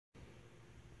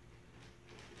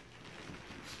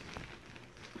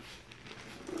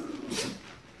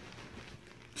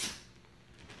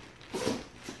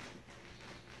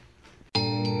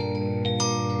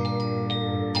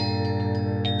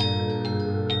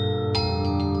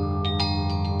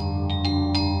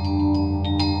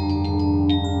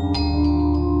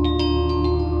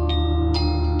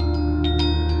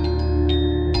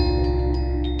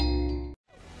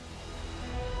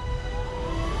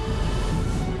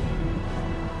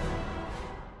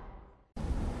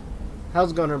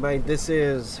How's it going, everybody? This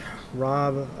is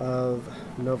Rob of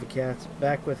Novakast,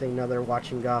 back with another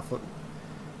Watching Gotham.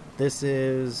 This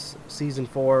is Season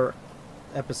 4,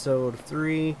 Episode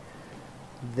 3,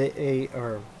 They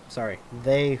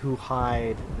Who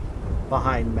Hide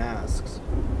Behind Masks.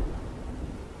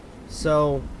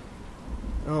 So,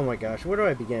 oh my gosh, where do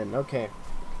I begin? Okay.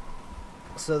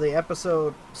 So the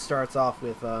episode starts off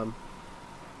with,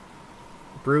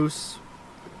 Bruce,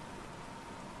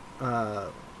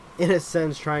 in a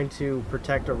sense, trying to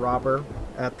protect a robber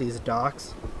at these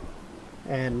docks,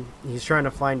 and he's trying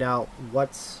to find out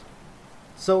what's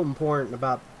so important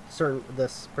about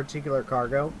this particular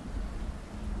cargo,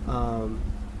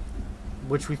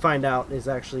 which we find out is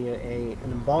actually an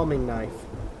embalming knife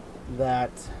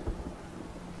that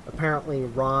apparently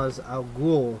Ra's al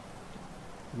Ghul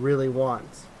really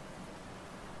wants.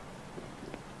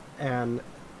 And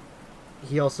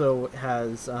he also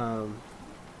has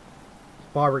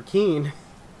Barbara Keene,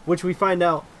 which we find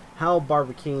out how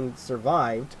Barbara Keene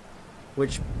survived,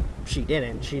 which she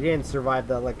didn't. She didn't survive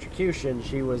the electrocution.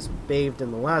 She was bathed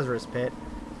in the Lazarus pit.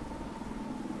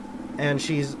 And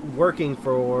she's working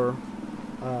for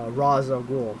Ra's al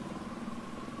Ghul.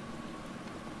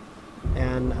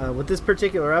 And with this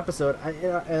particular episode,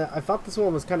 I thought this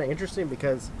one was kind of interesting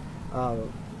because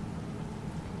I'm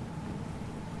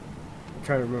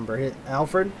trying to remember.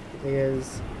 Alfred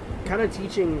is kind of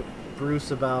teaching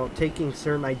Bruce about taking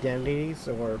certain identities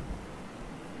or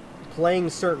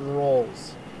playing certain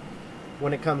roles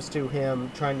when it comes to him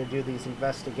trying to do these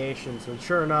investigations. And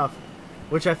sure enough,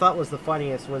 which I thought was the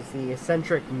funniest, was the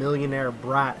eccentric millionaire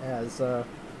brat, as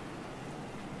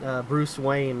Bruce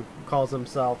Wayne calls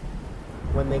himself,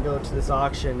 when they go to this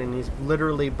auction, and he's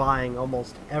literally buying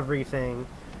almost everything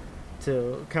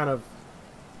to kind of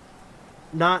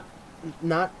not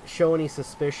show any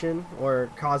suspicion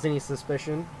or cause any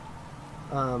suspicion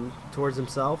towards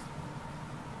himself.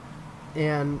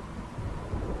 And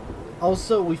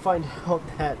also we find out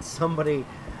that somebody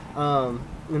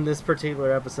in this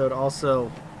particular episode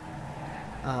also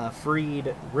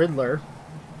freed Riddler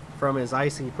from his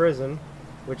icy prison,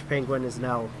 which Penguin is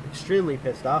now extremely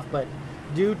pissed off. But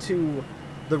due to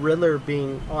the Riddler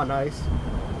being on ice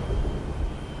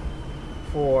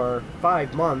for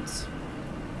 5 months,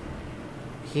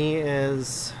 he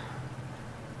is,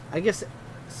 I guess,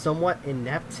 somewhat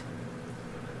inept.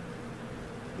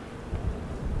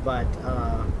 But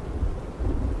I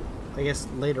guess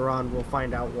later on we'll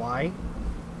find out why.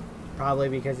 Probably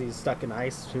because he's stuck in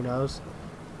ice, who knows.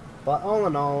 But all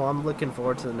in all, I'm looking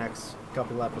forward to the next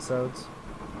couple episodes,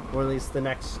 or at least the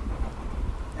next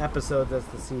episode as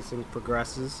the season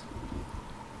progresses.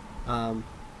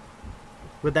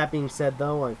 With that being said,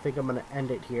 though, I think I'm going to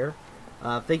end it here.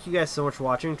 Thank you guys so much for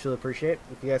watching. Truly appreciate it.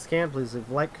 If you guys can, please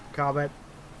leave a like, comment,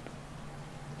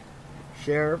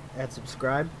 share, and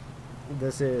subscribe.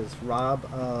 This is Rob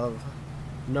of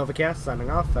Novakast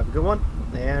signing off. Have a good one,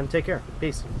 and take care.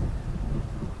 Peace.